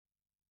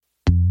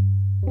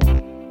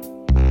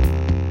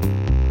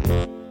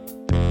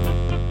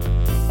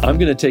I'm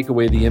going to take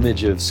away the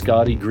image of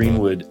Scotty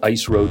Greenwood,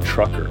 ice road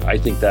trucker. I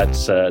think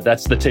that's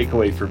the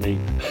takeaway for me.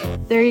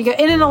 There you go.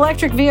 In an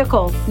electric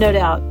vehicle, no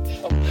doubt.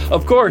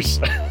 Of course.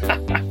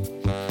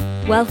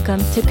 Welcome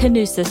to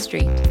Canusa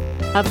Street,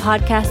 a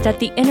podcast at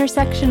the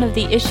intersection of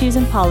the issues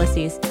and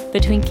policies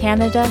between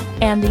Canada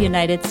and the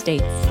United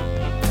States.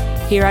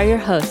 Here are your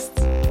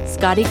hosts,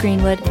 Scotty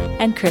Greenwood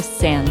and Chris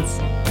Sands.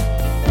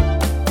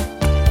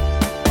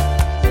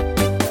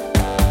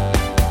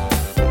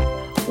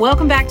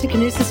 Welcome back to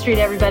Canusa Street,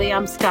 everybody.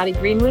 I'm Scotty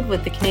Greenwood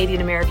with the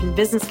Canadian American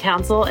Business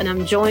Council, and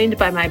I'm joined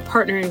by my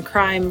partner in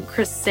crime,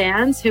 Chris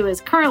Sands, who is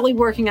currently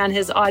working on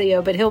his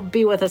audio, but he'll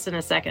be with us in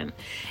a second.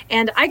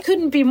 And I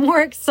couldn't be more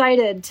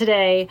excited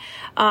today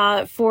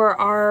for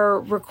our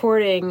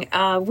recording.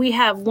 We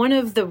have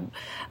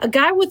a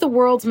guy with the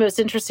world's most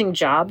interesting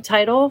job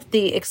title,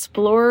 the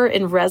Explorer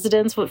in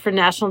Residence for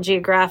National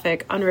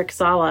Geographic, Enric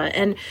Sala.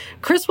 And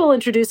Chris will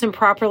introduce him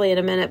properly in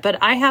a minute,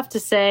 but I have to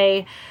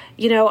say,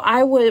 you know,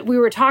 we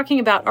were talking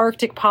about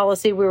Arctic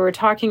policy, we were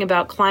talking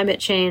about climate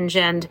change,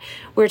 and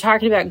we were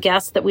talking about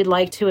guests that we'd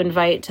like to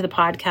invite to the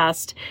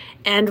podcast.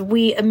 And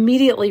we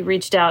immediately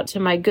reached out to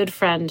my good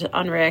friend,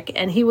 Enric,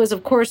 and he was,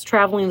 of course,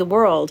 traveling the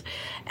world,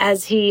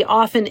 as he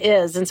often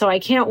is. And so I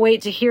can't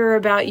wait to hear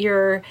about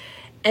your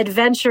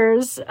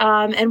adventures.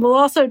 And we'll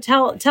also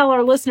tell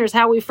our listeners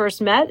how we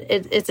first met.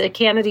 It's a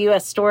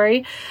Canada-U.S.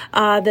 story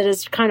that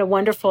is kind of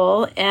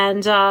wonderful.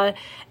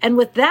 And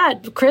with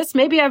that, Chris,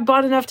 maybe I've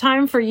bought enough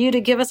time for you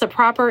to give us a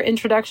proper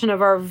introduction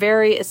of our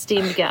very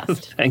esteemed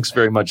guest. Thanks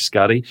very much,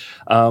 Scotty.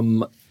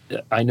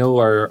 I know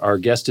our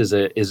guest is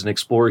an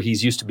explorer.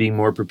 He's used to being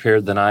more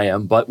prepared than I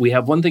am, but we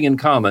have one thing in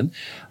common,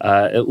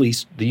 at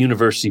least the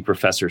university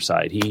professor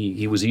side.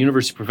 He was a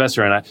university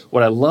professor, and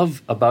what I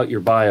love about your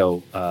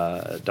bio,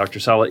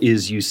 Dr. Sala,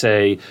 is you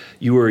say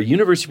you were a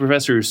university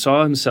professor who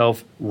saw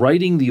himself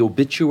writing the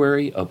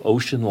obituary of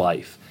ocean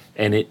life.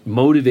 And it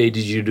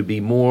motivated you to be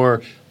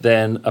more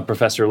than a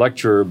professor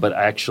lecturer, but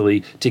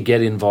actually to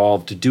get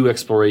involved, to do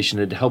exploration,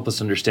 and to help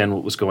us understand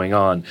what was going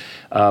on.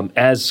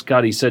 As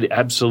Scotty said,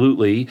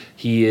 absolutely,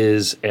 he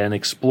is an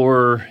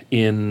explorer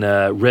in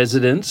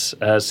residence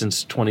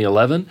since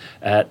 2011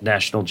 at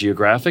National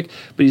Geographic,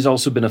 but he's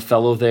also been a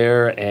fellow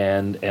there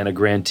and a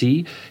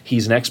grantee.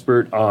 He's an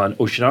expert on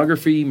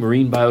oceanography,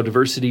 marine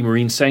biodiversity,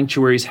 marine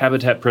sanctuaries,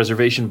 habitat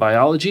preservation,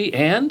 biology,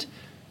 and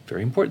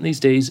very important these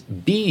days,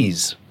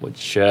 bees,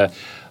 which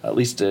at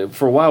least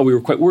for a while we were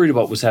quite worried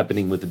about what was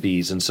happening with the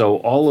bees. And so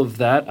all of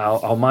that,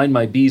 I'll mind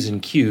my B's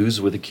and Q's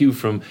with a Q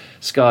from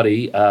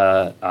Scotty.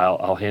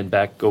 I'll hand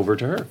back over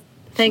to her.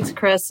 Thanks,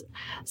 Chris.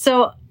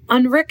 So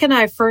Enric and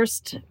I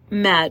first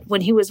met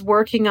when he was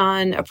working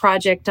on a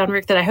project,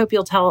 Enric, that I hope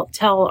you'll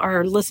tell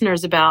our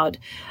listeners about,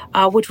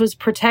 which was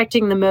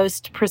protecting the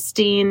most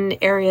pristine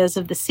areas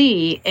of the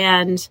sea.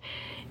 And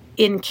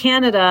in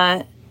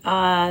Canada,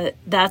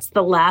 that's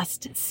the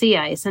last sea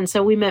ice. And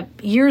so we met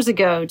years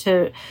ago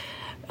to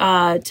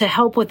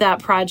help with that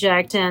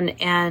project.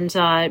 And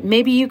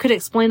maybe you could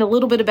explain a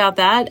little bit about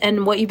that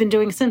and what you've been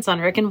doing since,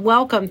 Enric. And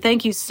welcome.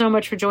 Thank you so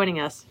much for joining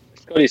us.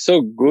 It's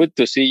so good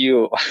to see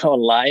you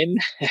online,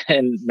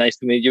 and nice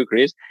to meet you,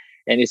 Chris.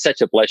 And it's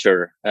such a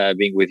pleasure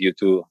being with you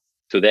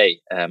today.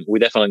 We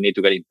definitely need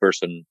to get in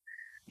person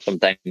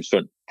sometime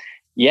soon.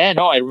 Yeah,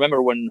 no, I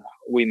remember when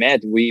we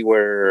met, we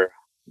were...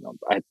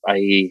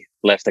 I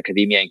left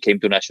academia and came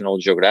to National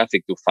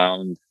Geographic to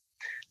found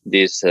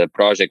this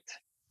project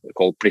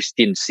called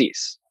Pristine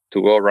Seas,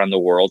 to go around the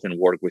world and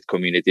work with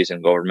communities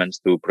and governments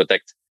to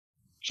protect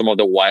some of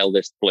the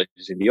wildest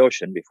places in the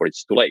ocean before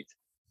it's too late.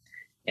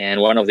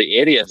 And one of the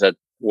areas that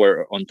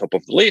were on top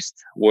of the list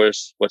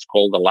was what's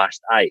called the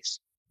last ice,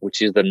 which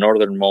is the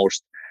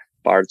northernmost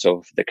parts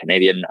of the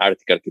Canadian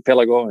Arctic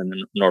archipelago and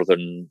the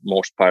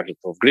northernmost part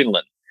of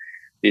Greenland.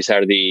 These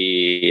are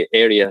the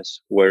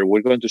areas where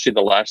we're going to see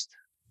the last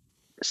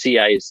sea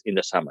ice in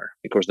the summer,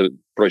 because the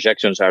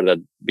projections are that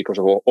because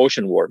of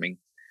ocean warming,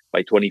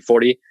 by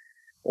 2040,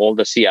 all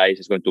the sea ice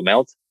is going to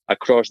melt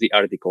across the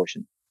Arctic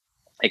Ocean,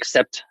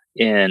 except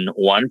in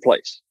one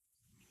place,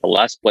 the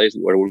last place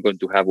where we're going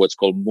to have what's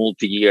called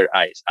multi-year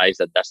ice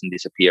that doesn't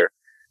disappear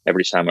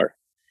every summer,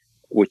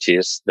 which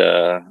is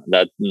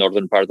that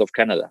northern part of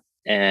Canada.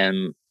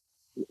 And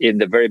in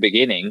the very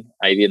beginning,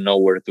 I didn't know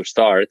where to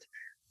start,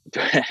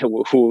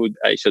 who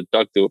I should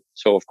talk to.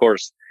 So, of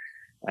course,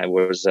 I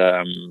was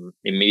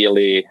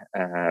immediately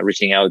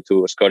reaching out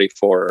to Scotty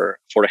for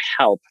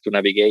help to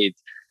navigate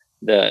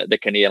the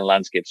Canadian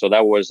landscape. So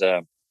that was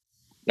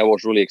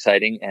really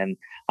exciting. And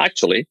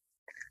actually,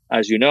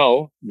 as you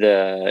know,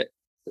 the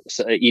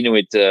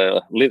Inuit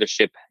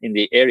leadership in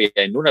the area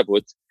in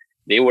Nunavut,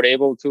 they were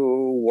able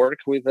to work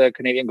with the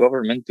Canadian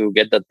government to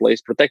get that place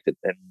protected.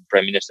 And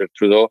Prime Minister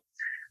Trudeau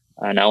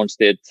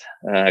announced it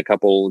a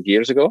couple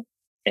years ago.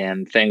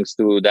 And thanks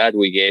to that,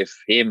 we gave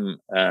him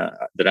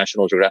the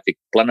National Geographic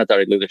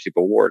Planetary Leadership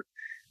Award,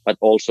 but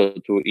also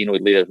to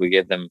Inuit leaders, we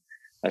gave them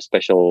a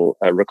special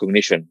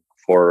recognition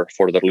for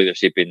their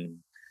leadership in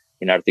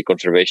Arctic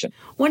conservation.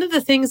 One of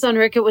the things,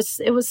 Enric, it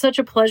was such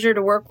a pleasure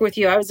to work with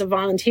you. I was a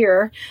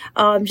volunteer,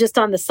 just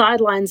on the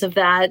sidelines of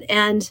that,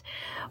 and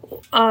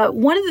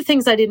one of the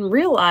things I didn't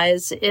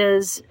realize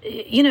is,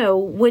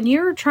 when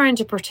you're trying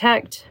to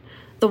protect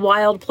the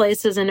wild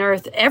places in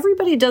Earth,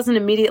 everybody doesn't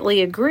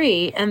immediately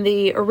agree, and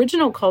the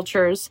original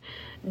cultures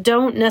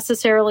don't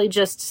necessarily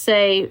just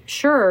say,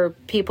 "Sure,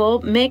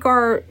 people, make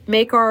our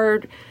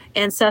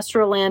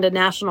ancestral land a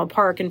national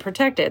park and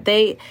protect it."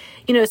 They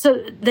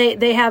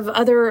have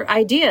other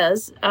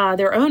ideas,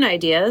 their own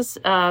ideas,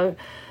 that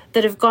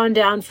have gone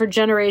down for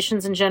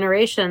generations and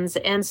generations.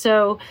 And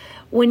so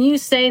when you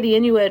say the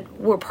Inuit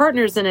were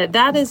partners in it,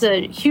 that is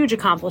a huge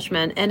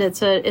accomplishment, and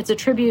it's a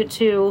tribute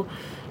to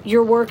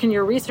your work and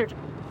your research.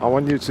 I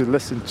want you to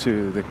listen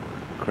to the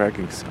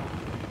cracking sound.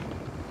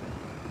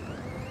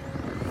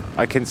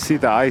 I can see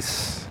the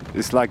ice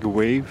is like a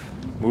wave,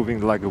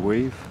 moving like a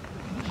wave.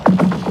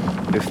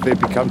 If they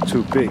become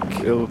too big,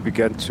 it'll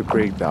begin to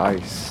break the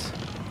ice.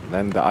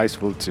 Then the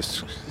ice will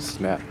just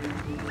snap.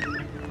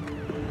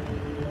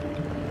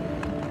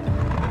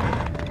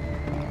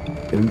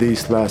 In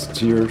these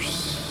last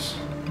years,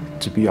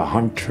 to be a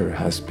hunter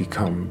has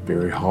become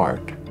very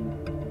hard.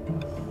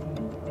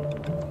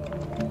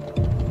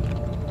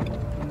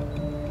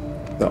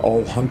 The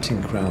old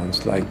hunting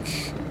grounds, like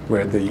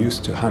where they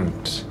used to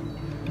hunt,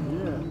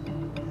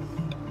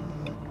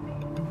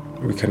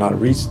 we cannot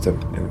reach them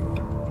anymore.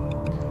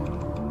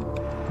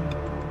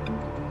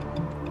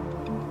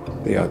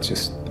 They are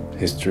just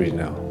history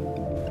now.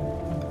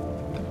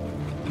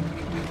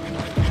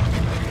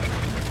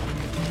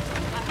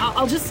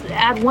 I'll just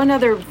add one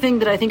other thing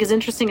that I think is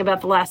interesting about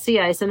the last sea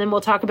ice, and then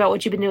we'll talk about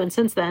what you've been doing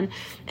since then.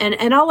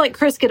 And I'll let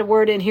Chris get a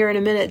word in here in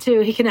a minute,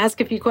 too. He can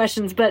ask a few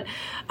questions, but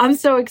I'm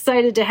so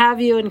excited to have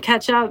you and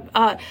catch up.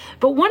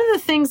 But one of the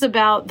things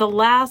about the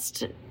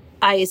last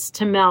ice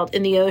to melt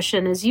in the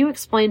ocean is you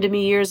explained to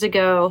me years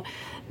ago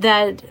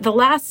that the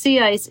last sea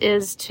ice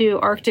is to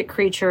Arctic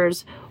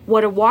creatures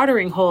what a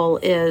watering hole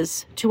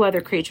is to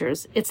other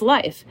creatures. It's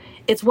life.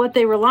 It's what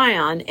they rely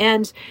on.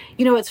 And,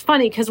 it's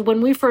funny because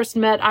when we first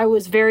met, I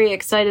was very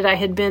excited. I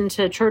had been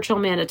to Churchill,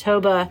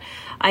 Manitoba.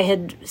 I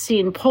had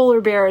seen polar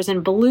bears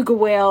and beluga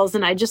whales,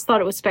 and I just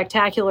thought it was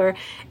spectacular.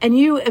 And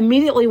you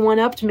immediately went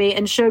up to me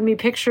and showed me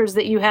pictures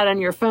that you had on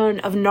your phone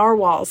of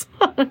narwhals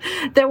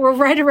that were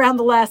right around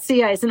the last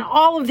sea ice. And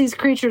all of these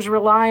creatures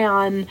rely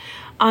on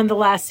the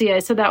last sea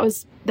ice. So that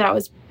was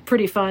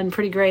pretty fun,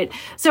 pretty great.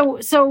 So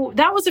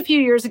that was a few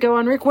years ago,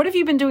 Enric. What have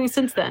you been doing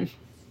since then?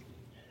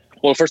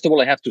 Well, first of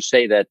all, I have to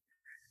say that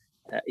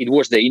it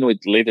was the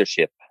Inuit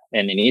leadership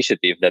and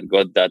initiative that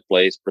got that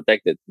place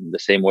protected in the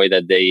same way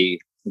that they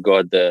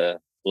got the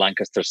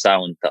Lancaster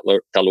Sound,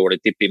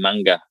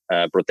 Taluretipi-Manga,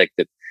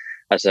 protected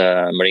as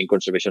a marine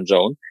conservation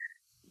zone.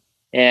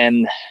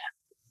 And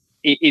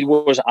it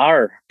was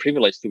our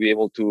privilege to be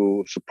able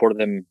to support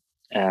them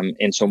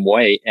in some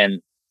way.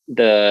 And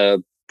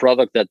the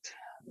product that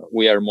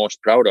we are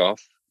most proud of,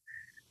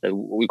 that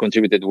we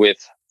contributed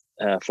with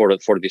for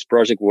this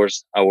project,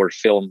 was our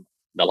film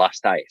The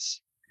Last Ice,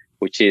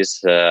 which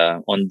is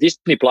on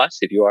Disney Plus.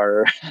 If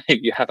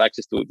you have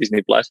access to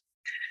Disney Plus,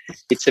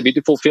 it's a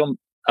beautiful film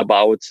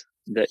about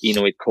the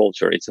Inuit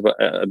culture. It's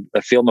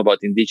a film about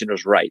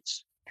indigenous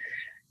rights.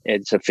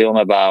 It's a film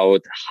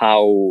about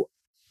how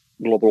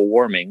global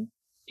warming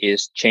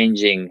is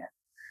changing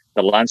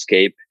the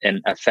landscape and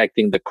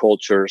affecting the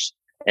cultures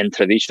and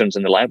traditions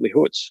and the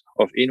livelihoods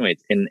of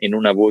Inuit in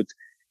Nunavut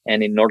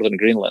and in northern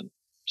Greenland.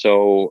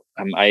 So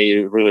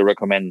I really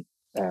recommend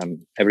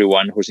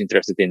everyone who's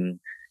interested in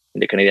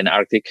the Canadian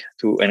Arctic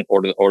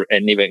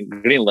and even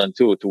Greenland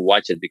too, to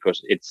watch it, because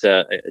it's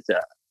a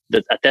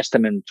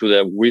testament to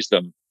the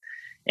wisdom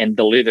and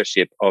the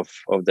leadership of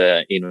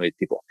the Inuit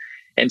people.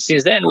 And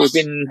since then, we've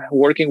been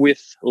working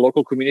with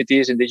local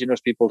communities, indigenous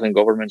peoples, and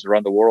governments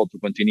around the world to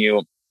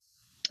continue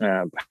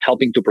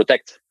helping to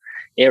protect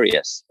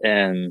areas.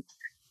 And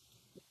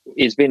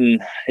it's been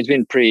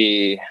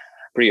pretty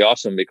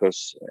awesome,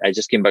 because I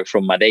just came back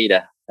from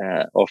Madeira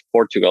of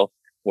Portugal,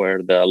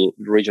 where the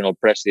regional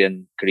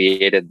president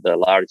created the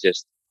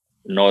largest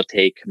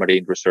no-take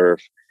marine reserve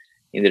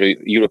in the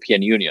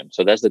European Union.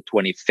 So that's the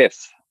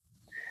 25th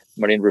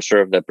marine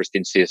reserve that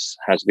Pristine Seas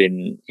has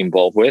been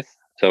involved with.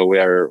 So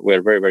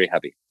we're very, very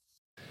happy.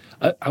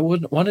 I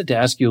wanted to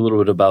ask you a little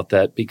bit about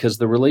that, because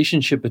the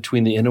relationship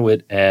between the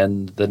Inuit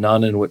and the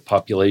non-Inuit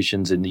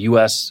populations in the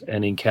U.S.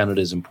 and in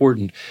Canada is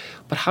important.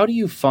 But how do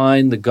you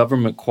find the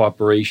government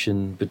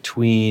cooperation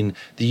between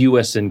the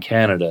U.S. and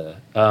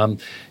Canada?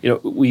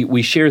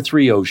 We share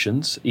three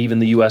oceans. Even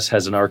the U.S.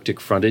 has an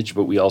Arctic frontage,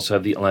 but we also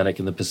have the Atlantic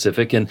and the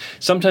Pacific. And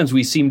sometimes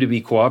we seem to be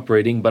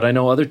cooperating, but I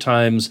know other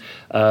times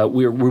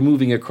we're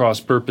moving across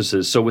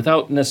purposes. So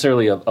without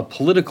necessarily a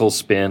political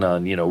spin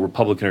on,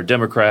 Republican or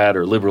Democrat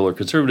or liberal or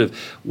conservative,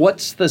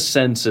 what's the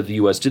sense of the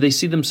U.S.? Do they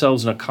see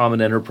themselves in a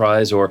common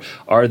enterprise, or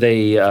are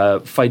they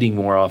fighting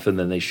more often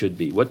than they should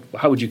be?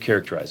 How would you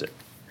characterize it?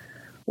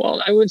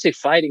 Well, I wouldn't say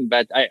fighting,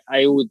 but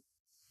I would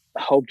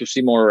hope to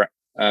see more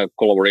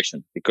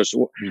collaboration, because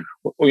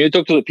when you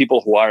talk to the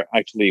people who are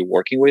actually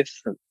working with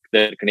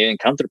their Canadian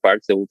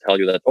counterparts, they will tell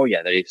you that, oh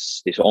yeah, there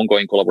is this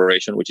ongoing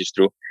collaboration, which is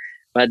true.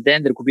 But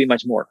then there could be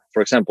much more.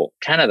 For example,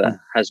 Canada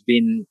has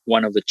been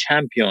one of the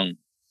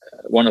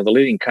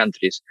leading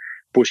countries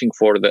pushing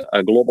for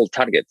a global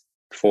target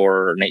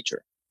for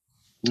nature,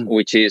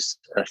 which is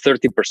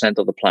 30%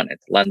 of the planet,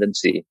 land and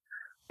sea,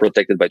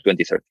 protected by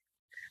 2030.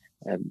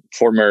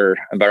 Former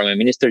Environment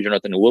Minister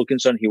Jonathan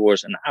Wilkinson, he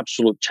was an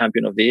absolute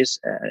champion of this,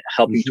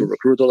 helping to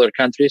recruit other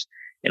countries.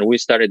 And we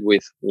started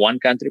with one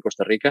country,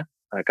 Costa Rica,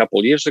 a couple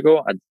of years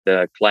ago at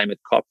the Climate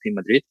COP in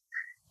Madrid.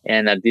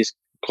 And at this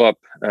COP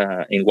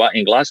in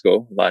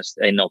Glasgow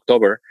in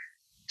October,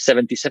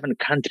 77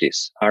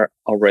 countries are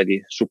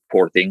already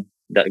supporting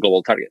that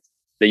global target.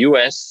 The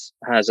US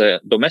has a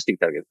domestic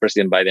target.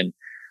 President Biden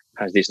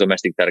has this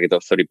domestic target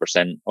of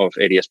 30% of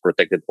areas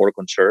protected or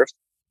conserved,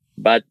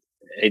 but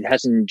it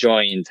hasn't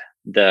joined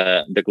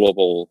the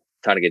global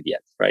target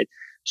yet, right?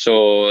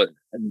 So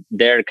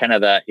there,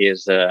 Canada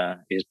is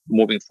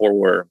moving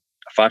forward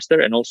faster,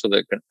 and also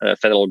the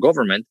federal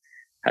government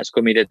has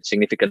committed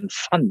significant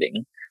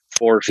funding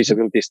for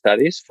feasibility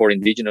studies for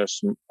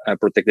indigenous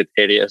protected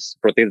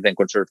and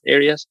conserved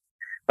areas,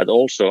 but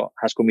also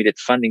has committed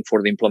funding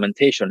for the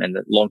implementation and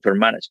the long-term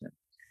management.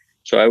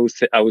 So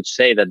I would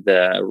say that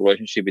the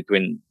relationship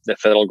between the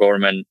federal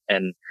government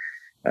and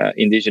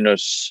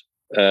indigenous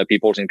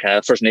peoples in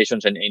Canada, First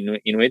Nations and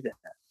Inuit,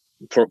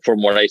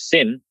 from what I've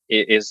seen,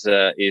 is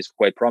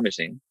quite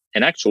promising.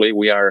 And actually,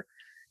 we are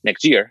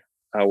next year,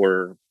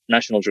 our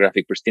National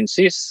Geographic Pristine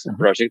Seas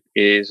project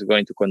is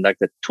going to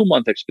conduct a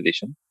 2-month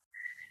expedition,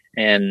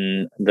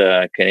 and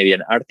the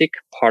Canadian Arctic,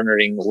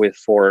 partnering with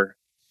 4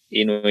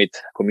 Inuit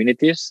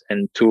communities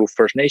and 2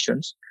 First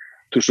Nations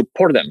to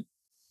support them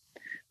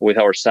with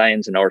our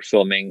science and our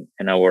filming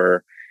and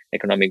our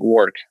economic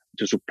work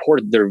to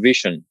support their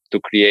vision to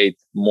create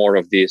more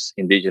of these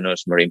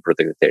indigenous marine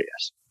protected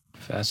areas.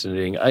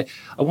 Fascinating. I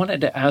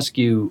wanted to ask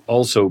you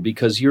also,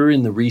 because you're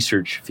in the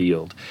research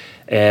field,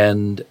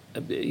 and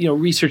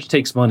research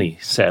takes money,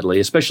 sadly,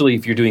 especially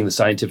if you're doing the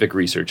scientific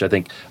research. I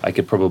think I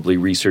could probably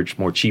research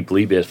more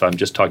cheaply if I'm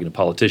just talking to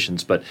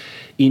politicians. But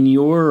in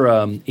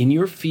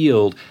your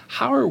field,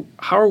 how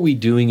are we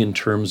doing in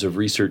terms of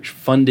research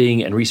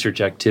funding and research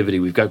activity?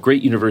 We've got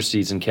great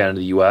universities in Canada,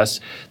 the U.S.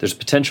 There's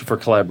potential for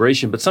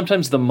collaboration, but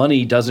sometimes the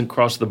money doesn't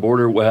cross the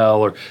border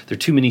well, or there are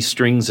too many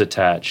strings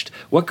attached.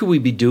 What could we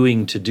be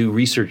doing to do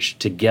research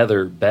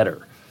together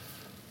better?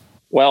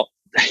 Well,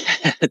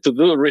 to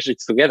do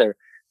research together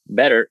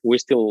better, we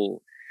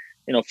still,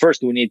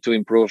 first we need to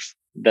improve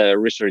the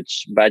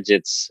research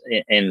budgets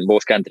in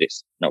both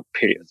countries,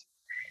 period.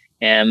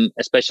 And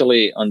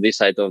especially on this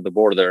side of the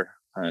border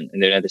in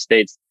the United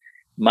States,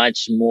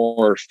 much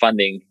more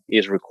funding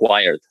is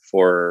required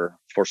for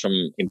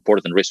some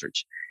important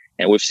research.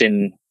 And we've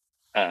seen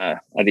a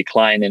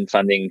decline in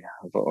funding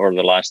over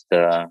the last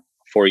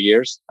 4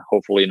 years.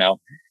 Hopefully now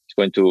it's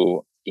going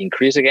to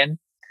increase again.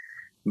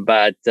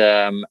 But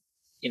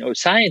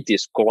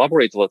scientists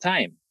collaborate all the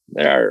time.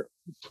 There are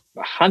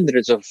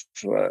hundreds of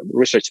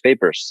research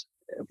papers,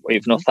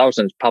 if not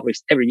thousands,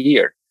 published every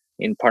year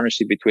in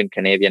partnership between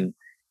Canadian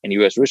and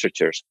U.S.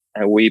 researchers.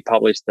 And we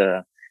published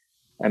a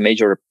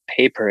major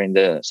paper in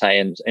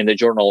the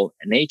journal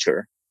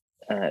Nature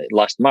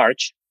last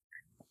March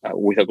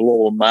with a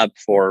global map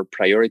for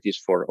priorities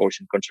for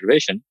ocean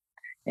conservation.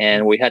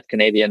 And we had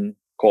Canadian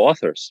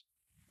co-authors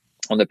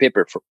on the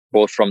paper,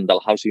 both from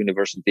Dalhousie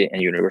University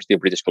and University of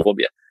British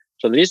Columbia.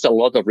 So there is a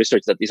lot of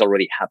research that is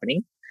already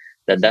happening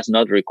that does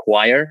not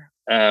require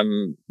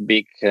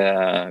big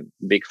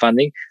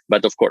funding.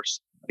 But of course,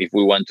 if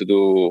we want to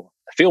do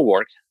field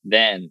work,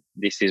 then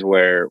this is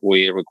where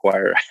we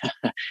require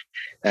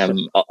a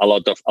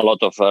lot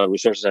of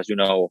resources, as you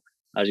know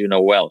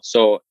well.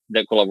 So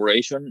the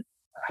collaboration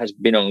has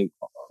been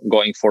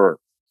ongoing for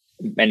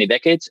many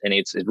decades, and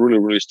it's really,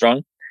 really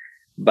strong.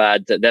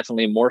 But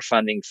definitely more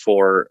funding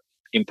for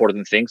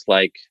important things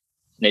like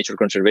nature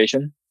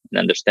conservation and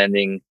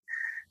understanding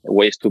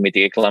ways to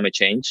mitigate climate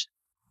change,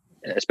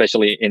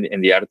 especially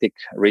in the Arctic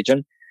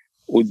region,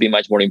 would be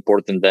much more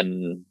important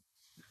than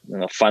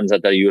funds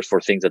that are used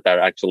for things that are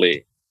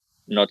actually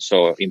not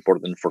so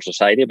important for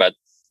society, but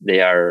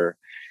they are,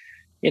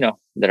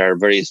 there are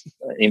very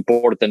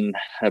important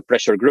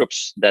pressure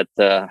groups that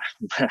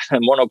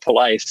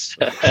monopolize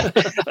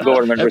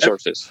government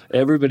resources.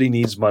 Everybody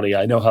needs money.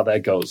 I know how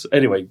that goes.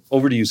 Anyway,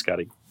 over to you,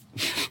 Scotty.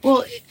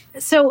 Well,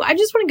 so I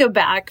just want to go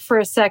back for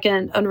a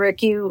second,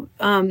 Enric.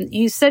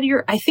 You said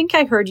I think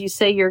I heard you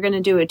say you're going to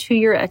do a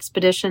 2-year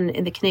expedition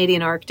in the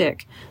Canadian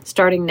Arctic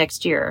starting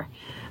next year.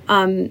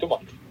 2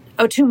 months.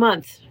 Oh, 2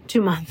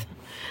 month.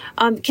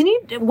 Can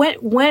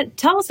you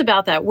tell us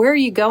about that? Where are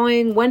you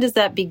going? When does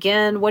that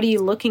begin? What are you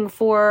looking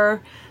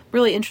for?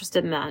 Really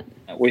interested in that.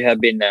 We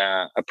have been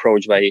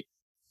approached by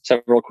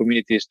several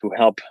communities to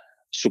help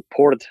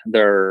support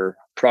their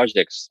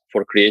projects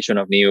for creation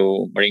of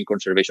new marine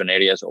conservation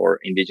areas or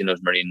indigenous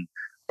marine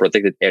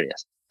protected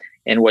areas.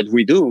 And what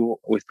we do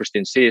with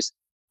Pristine Seas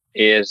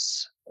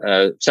is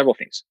several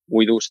things.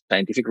 We do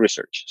scientific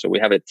research. So we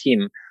have a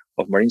team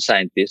of marine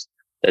scientists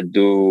that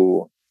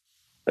do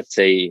let's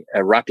say,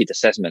 rapid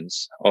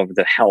assessments of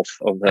the health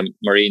of the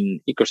marine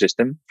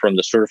ecosystem from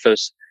the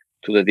surface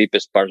to the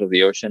deepest parts of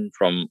the ocean,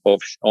 from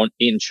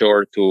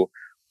inshore to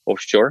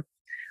offshore.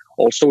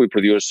 Also, we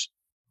produce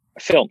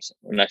films.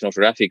 National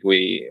Geographic,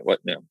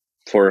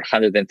 for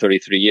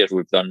 133 years,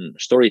 we've done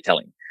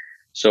storytelling.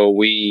 So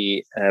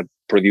we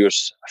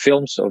produce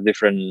films of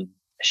different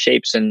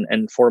shapes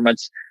and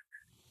formats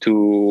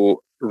to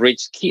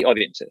reach key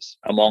audiences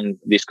among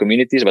these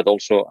communities, but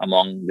also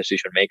among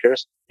decision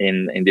makers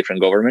in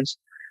different governments,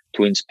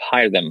 to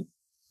inspire them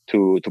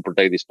to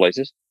protect these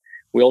places.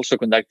 We also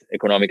conduct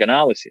economic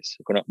analysis,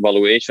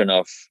 evaluation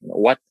of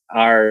what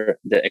are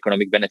the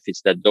economic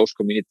benefits that those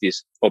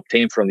communities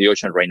obtain from the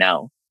ocean right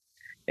now,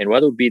 and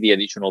what would be the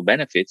additional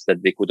benefits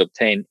that they could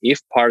obtain if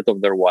part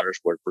of their waters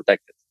were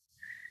protected.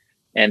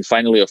 And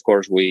finally, of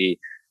course, we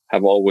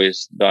have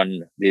always done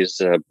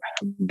this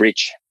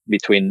bridge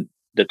between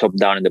the top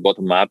down and the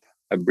bottom up,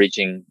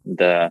 bridging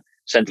the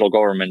central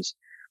governments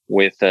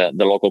with the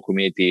local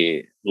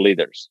community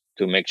leaders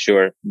to make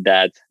sure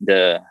that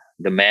the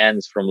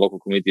demands from local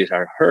communities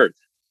are heard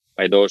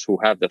by those who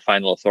have the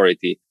final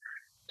authority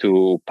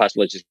to pass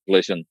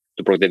legislation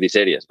to protect these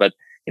areas. But,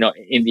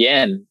 in the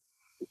end,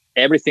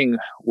 everything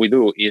we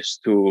do is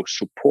to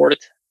support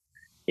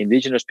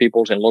indigenous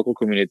peoples and local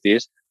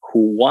communities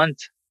who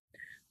want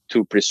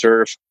to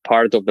preserve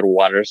part of their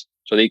waters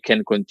so they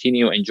can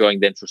continue enjoying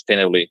them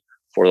sustainably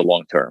for the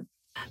long term.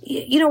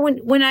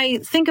 When I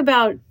think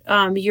about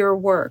your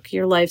work,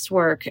 your life's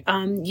work,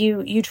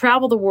 you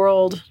travel the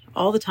world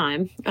all the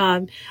time.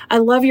 I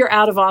love your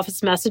out of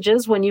office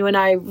messages when you and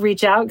I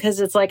reach out, because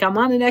it's like I'm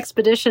on an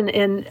expedition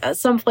in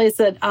some place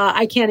that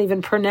I can't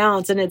even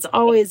pronounce, and it's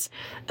always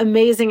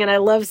amazing. And I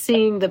love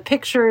seeing the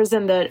pictures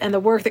and the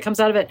work that comes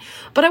out of it.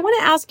 But I want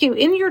to ask you,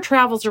 in your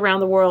travels around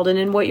the world and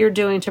in what you're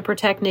doing to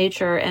protect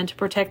nature and to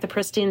protect the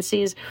pristine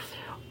seas,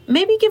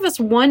 maybe give us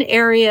one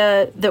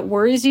area that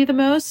worries you the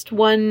most,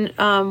 one,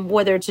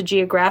 whether it's a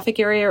geographic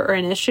area or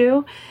an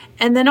issue,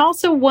 and then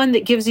also one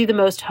that gives you the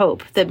most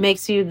hope, that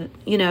makes you,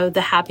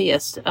 the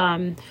happiest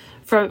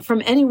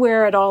from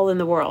anywhere at all in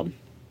the world.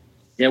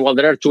 Yeah, well,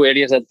 there are two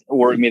areas that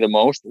worry me the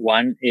most.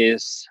 One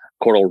is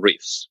coral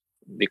reefs,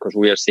 because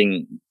we are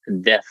seeing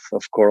death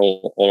of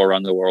coral all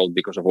around the world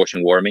because of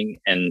ocean warming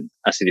and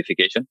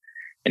acidification.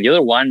 And the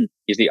other one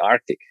is the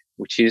Arctic,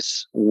 which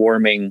is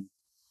warming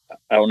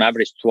on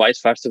average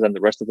twice faster than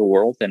the rest of the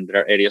world. And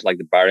there are areas like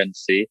the Barents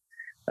Sea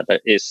that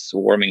is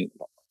warming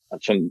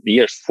some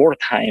years 4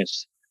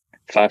 times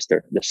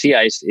faster. The sea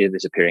ice is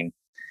disappearing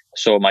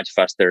so much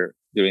faster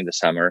during the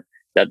summer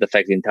that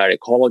affects the entire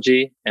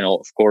ecology and,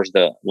 of course,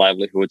 the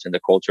livelihoods and the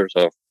cultures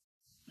of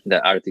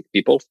the Arctic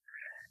peoples.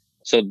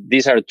 So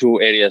these are two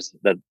areas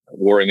that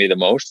worry me the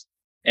most.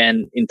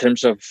 And in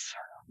terms of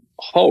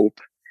hope,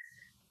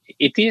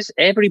 it is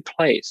every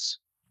place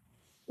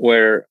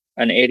where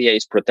an area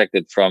is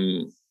protected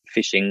from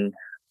fishing,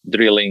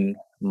 drilling,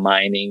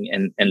 mining,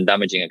 and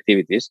damaging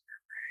activities,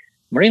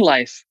 marine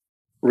life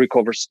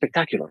recovers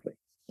spectacularly.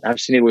 I've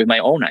seen it with my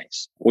own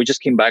eyes. We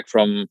just came back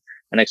from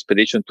an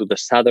expedition to the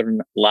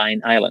Southern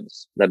Line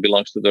Islands that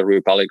belongs to the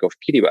Republic of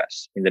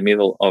Kiribati in the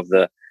middle of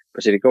the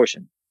Pacific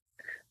Ocean.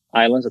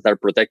 Islands that are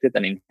protected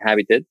and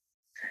inhabited,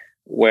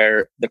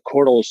 where the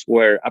corals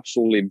were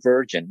absolutely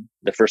virgin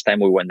the first time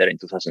we went there in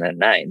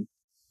 2009.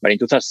 But in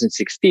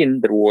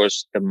 2016, there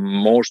was the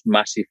most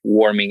massive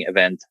warming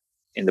event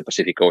in the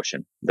Pacific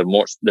Ocean,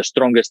 the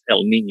strongest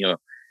El Nino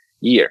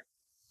year,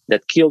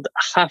 that killed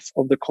half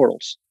of the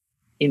corals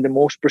in the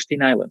most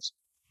pristine islands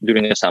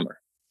during the summer.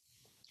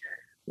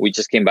 We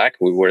just came back.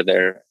 We were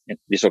there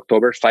this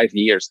October, 5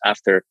 years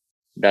after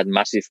that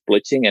massive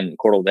bleaching and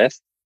coral death,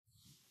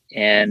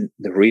 and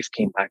the reef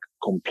came back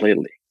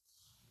completely.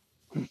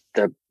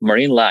 The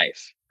marine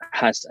life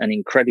has an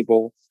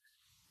incredible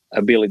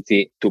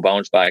ability to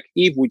bounce back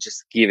if we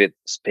just give it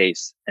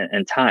space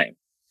and time.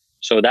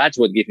 So that's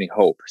what gives me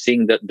hope,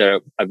 seeing the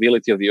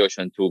ability of the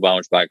ocean to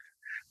bounce back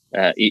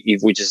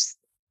if we just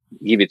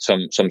give it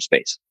some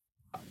space.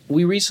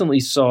 We recently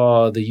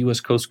saw the U.S.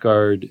 Coast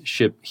Guard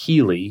ship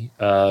Healy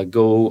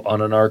go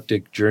on an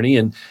Arctic journey,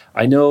 and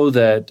I know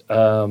that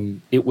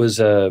it was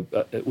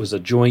a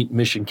joint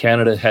mission.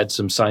 Canada had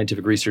some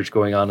scientific research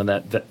going on in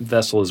that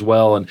vessel as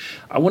well, and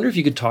I wonder if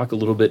you could talk a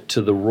little bit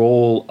to the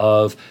role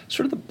of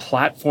sort of the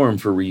platform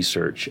for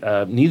research.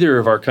 Neither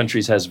of our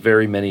countries has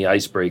very many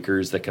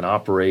icebreakers that can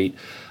operate.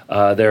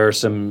 There are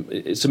some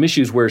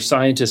issues where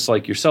scientists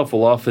like yourself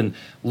will often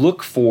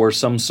look for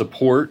some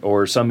support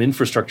or some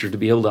infrastructure to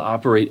be able to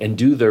operate and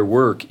do their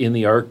work in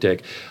the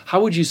Arctic.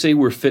 How would you say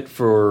we're fit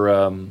for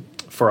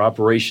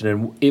operation?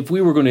 And if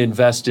we were going to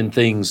invest in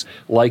things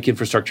like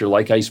infrastructure,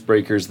 like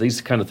icebreakers,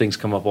 these kind of things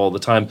come up all the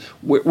time,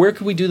 where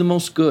could we do the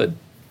most good?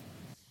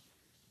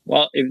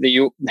 Well, if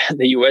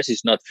the U.S.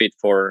 is not fit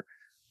for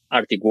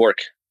Arctic work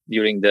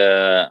during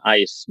the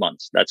ice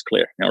months, that's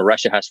clear. Now,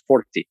 Russia has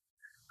 40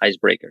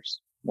 icebreakers.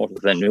 Most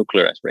of them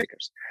nuclear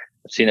icebreakers.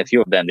 I've seen a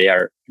few of them. They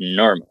are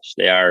enormous.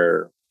 They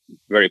are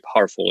very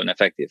powerful and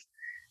effective.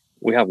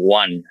 We have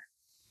one,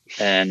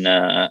 and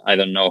I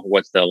don't know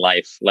what's the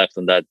life left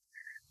on that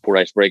poor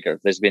icebreaker.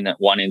 There's been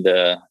one in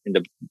the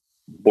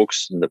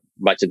books and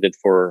budgeted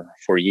for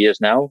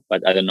years now,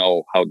 but I don't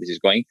know how this is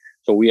going.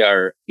 So we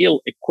are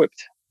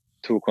ill-equipped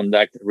to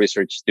conduct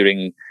research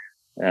during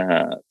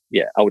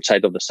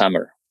outside of the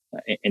summer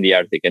in the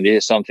Arctic, and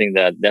this is something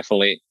that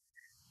definitely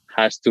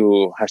has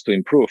to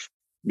improve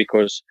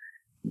because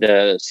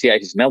the sea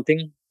ice is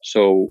melting.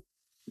 So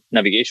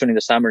navigation in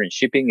the summer and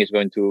shipping is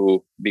going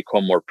to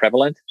become more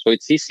prevalent. So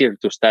it's easier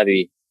to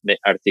study the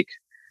Arctic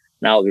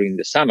now during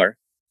the summer,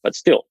 but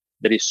still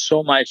there is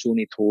so much we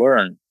need to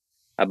learn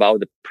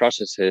about the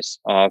processes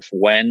of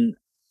when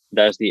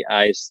does the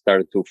ice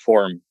start to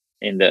form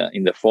in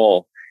the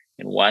fall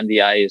and when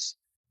the ice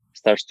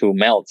starts to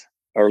melt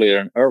earlier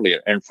and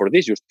earlier. And for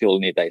this, you still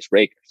need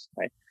icebreakers,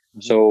 right?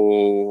 Mm-hmm.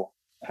 So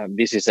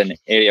this is an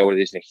area where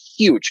there's a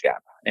huge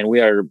gap, and we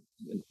are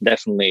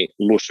definitely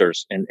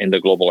losers in the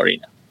global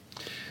arena.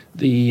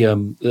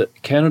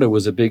 Canada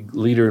was a big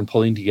leader in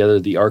pulling together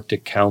the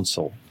Arctic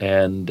Council,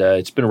 and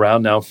it's been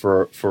around now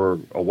for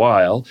a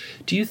while.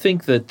 Do you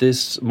think that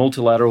this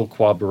multilateral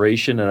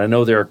cooperation, and I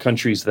know there are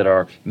countries that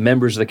are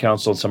members of the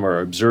council, some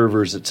are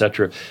observers,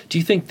 etc., do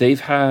you think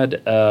they've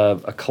had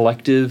a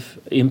collective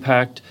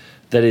impact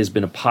that has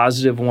been a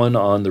positive one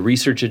on the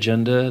research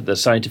agenda, the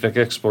scientific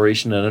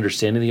exploration and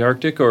understanding of the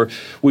Arctic? Or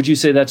would you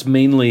say that's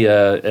mainly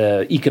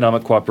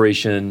economic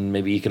cooperation,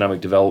 maybe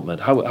economic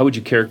development? How would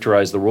you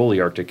characterize the role the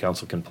Arctic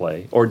Council can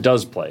play or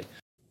does play?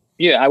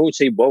 Yeah, I would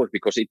say both,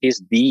 because it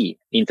is the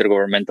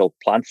intergovernmental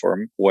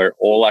platform where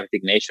all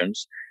Arctic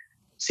nations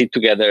sit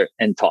together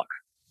and talk.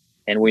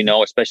 And we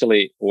know,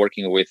 especially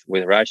working with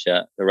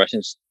Russia, the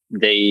Russians,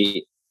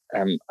 they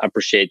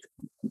appreciate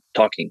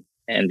talking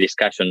and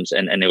discussions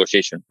and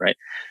negotiation, right?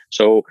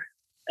 So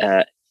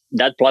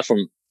that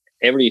platform,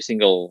 every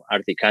single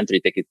Arctic country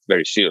take it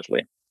very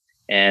seriously.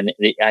 And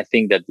I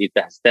think that it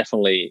has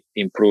definitely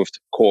improved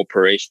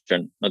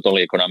cooperation, not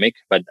only economic,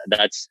 but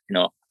that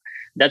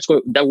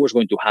was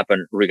going to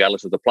happen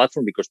regardless of the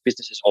platform, because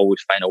businesses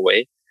always find a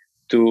way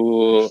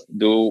to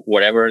do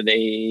whatever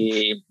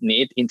they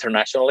need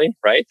internationally,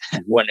 right?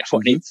 when it's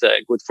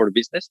good for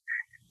business.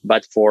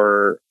 But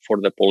for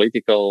the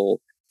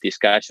political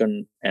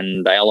discussion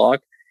and dialogue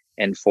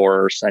and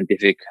for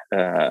scientific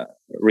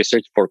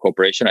research for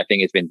cooperation, I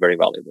think it's been very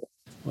valuable.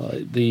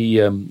 Well,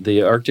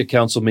 the Arctic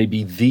Council may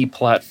be the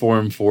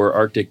platform for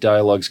Arctic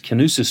dialogues.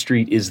 Canusa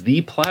Street is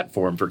the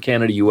platform for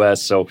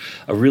Canada-US, so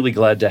I'm really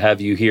glad to have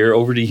you here.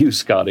 Over to you,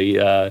 Scotty,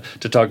 to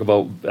talk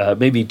about,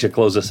 maybe to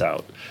close us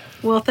out.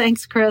 Well,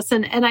 thanks, Chris.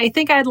 And I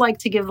think I'd like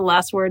to give the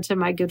last word to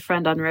my good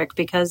friend, Enric,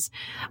 because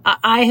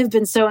I have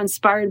been so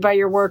inspired by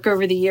your work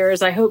over the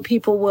years. I hope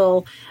people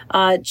will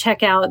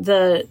check out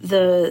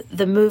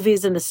the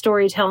movies and the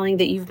storytelling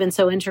that you've been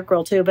so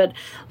integral to. But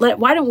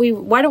why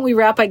don't we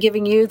wrap by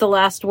giving you the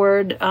last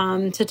word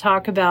to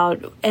talk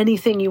about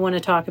anything you want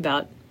to talk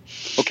about?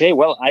 Okay,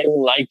 well, I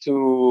would like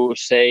to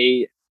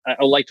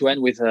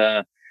end with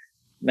a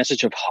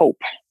message of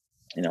hope.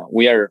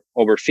 We are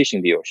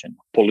overfishing the ocean,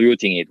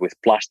 polluting it with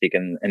plastic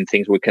and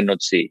things we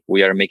cannot see.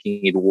 We are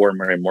making it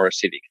warmer and more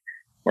acidic.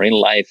 Marine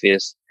life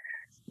is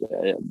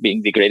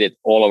being degraded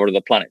all over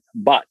the planet.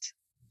 But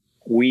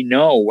we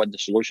know what the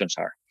solutions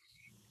are.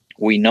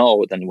 We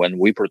know that when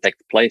we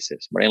protect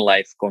places, marine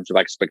life comes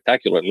back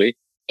spectacularly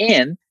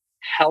and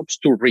helps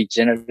to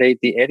regenerate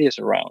the areas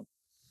around.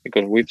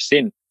 Because we've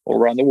seen all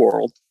around the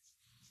world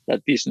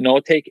that these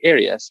no-take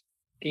areas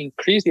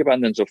increase the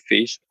abundance of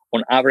fish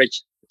on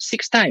average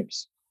 6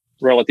 times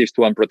relative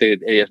to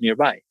unprotected areas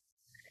nearby.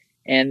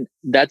 And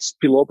that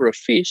spillover of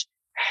fish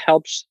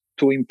helps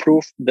to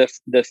improve the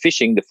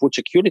fishing, the food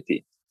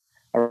security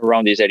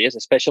around these areas,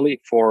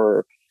 especially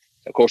for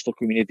coastal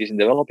communities in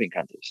developing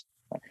countries.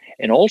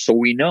 And also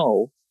we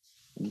know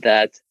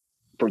that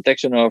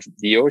protection of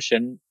the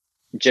ocean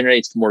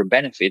generates more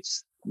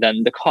benefits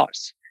than the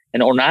costs.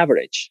 And on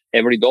average,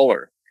 every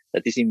 $1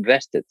 that is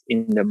invested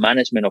in the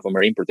management of a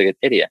marine protected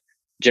area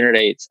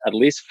generates at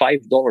least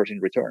 $5 in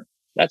return.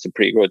 That's a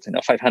pretty good,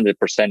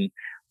 500%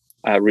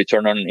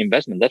 return on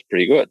investment. That's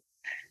pretty good.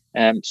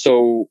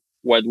 So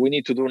what we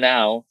need to do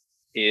now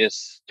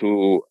is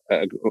to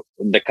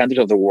the countries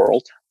of the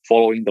world,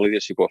 following the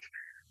leadership of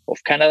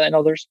Canada and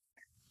others,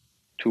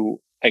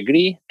 to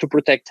agree to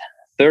protect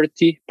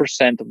 30%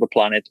 of the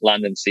planet,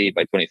 land and sea,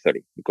 by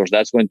 2030, because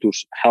that's going to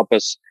help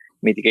us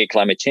mitigate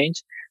climate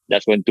change.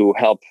 That's going to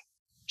help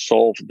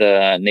solve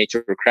the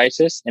nature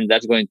crisis, and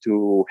that's going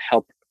to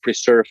help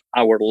preserve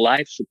our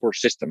life support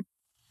system.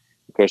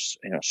 Because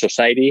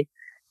society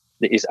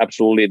is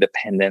absolutely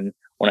dependent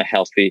on a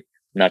healthy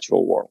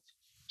natural world.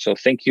 So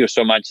thank you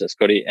so much,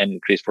 Scotty and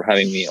Chris, for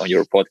having me on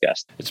your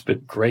podcast. It's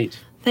been great.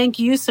 Thank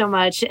you so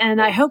much. And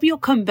I hope you'll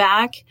come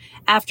back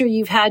after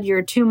you've had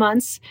your 2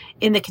 months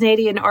in the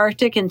Canadian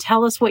Arctic and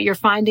tell us what your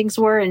findings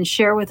were and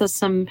share with us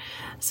some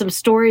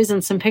stories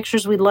and some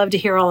pictures. We'd love to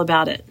hear all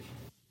about it.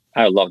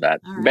 I would love that.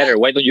 Right. Better.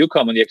 Why don't you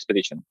come on the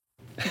expedition?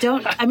 You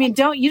don't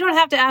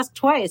have to ask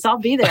twice. I'll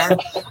be there.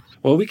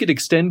 Well, we could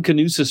extend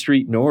Canusa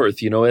Street north.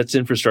 That's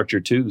infrastructure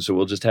too. So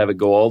we'll just have it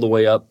go all the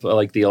way up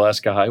like the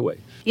Alaska Highway.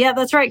 Yeah,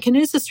 that's right.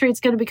 Canusa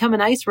Street's going to become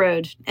an ice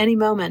road any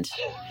moment.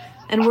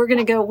 And we're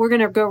going to go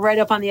right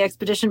up on the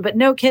expedition. But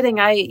no kidding.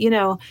 I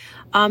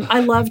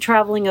love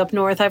traveling up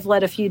north. I've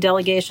led a few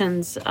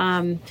delegations.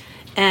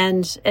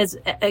 And as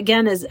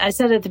I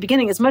said at the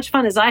beginning, as much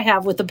fun as I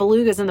have with the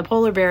belugas and the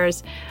polar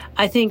bears,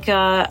 I think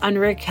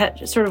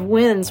Enric sort of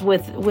wins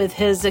with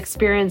his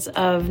experience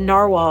of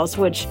narwhals,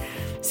 which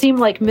seem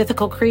like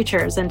mythical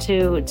creatures, and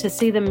to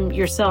see them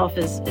yourself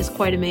is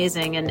quite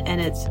amazing,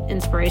 and it's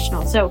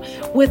inspirational. So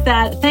with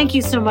that, thank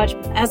you so much.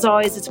 As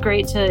always, it's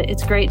great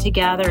to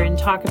gather and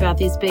talk about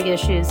these big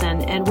issues,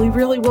 and we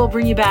really will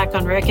bring you back,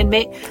 Enric, and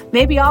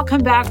maybe I'll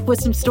come back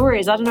with some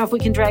stories. I don't know if we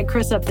can drag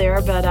Chris up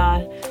there, but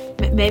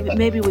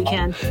maybe we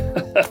can.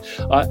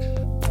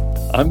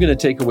 I'm going to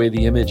take away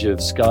the image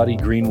of Scotty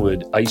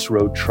Greenwood, ice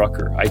road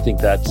trucker. I think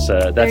that's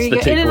the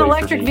takeaway. In an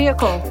electric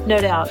vehicle, no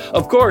doubt.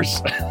 Of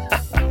course.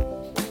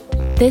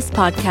 This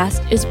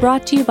podcast is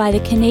brought to you by the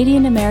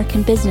Canadian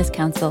American Business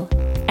Council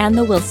and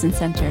the Wilson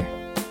Center.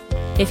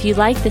 If you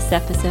like this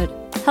episode,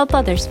 help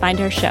others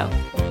find our show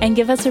and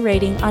give us a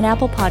rating on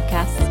Apple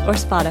Podcasts or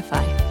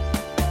Spotify.